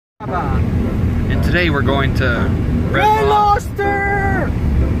And today we're going to Red Lobster!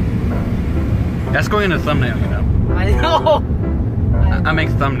 That's going in the thumbnail, you know. I know! I make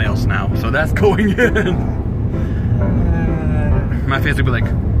thumbnails now, so that's going in. My face would be like,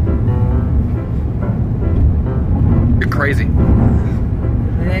 you're crazy.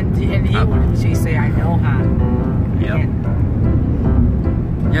 And he would usually say, I know how.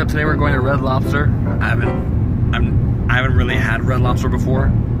 Yep, today we're going to Red Lobster. I haven't really had Red Lobster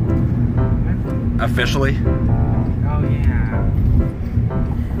before. Officially. Oh yeah.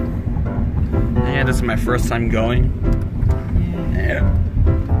 Yeah, this is my first time going. Yeah.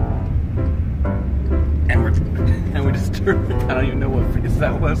 And we just turned. I don't even know what face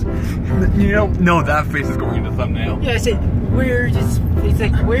that was. You know, no, that face is going in the thumbnail. Yeah, it's like it's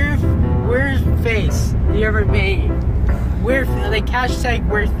like where's face you ever made? Where, like, hashtag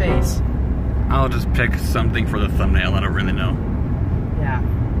weird face. I'll just pick something for the thumbnail. I don't really know. Yeah.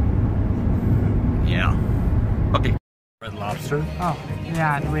 Yeah. Okay. Red Lobster. Oh,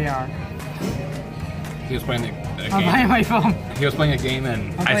 yeah, we are. He was playing a game. I'm playing my phone. He was playing a game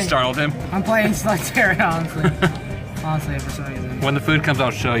and I startled him. I'm playing solitaire, honestly. Honestly, for some reason. When the food comes, I'll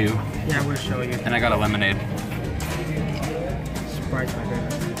show you. Yeah, we'll show you. And I got a lemonade. Sprite's my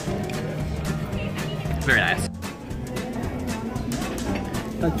favorite. Very nice.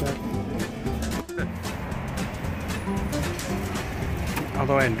 Okay.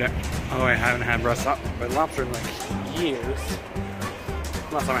 Although I haven't had Red Lobster in like years.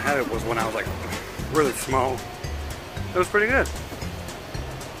 Last time I had it was when I was like really small. It was pretty good.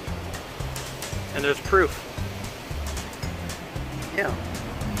 And there's proof. Yeah.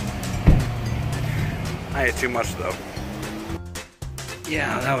 I ate too much though.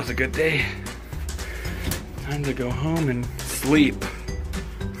 Yeah, that was a good day. Time to go home and sleep.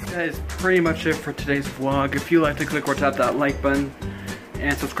 That is pretty much it for today's vlog. If you like to click or tap that like button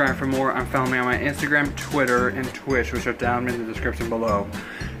and subscribe for more, follow me on my Instagram, Twitter, and Twitch, which are down in the description below.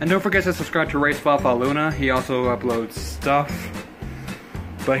 And don't forget to subscribe to Racefafa and I. He also uploads stuff,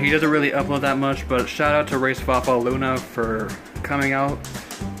 but he doesn't really upload that much. But shout out to Racefafa and I for coming out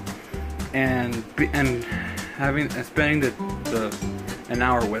and spending an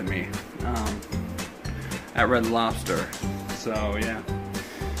hour with me at Red Lobster. So yeah.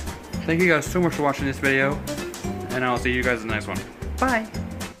 Thank you guys so much for watching this video, and I'll see you guys in the next one. Bye!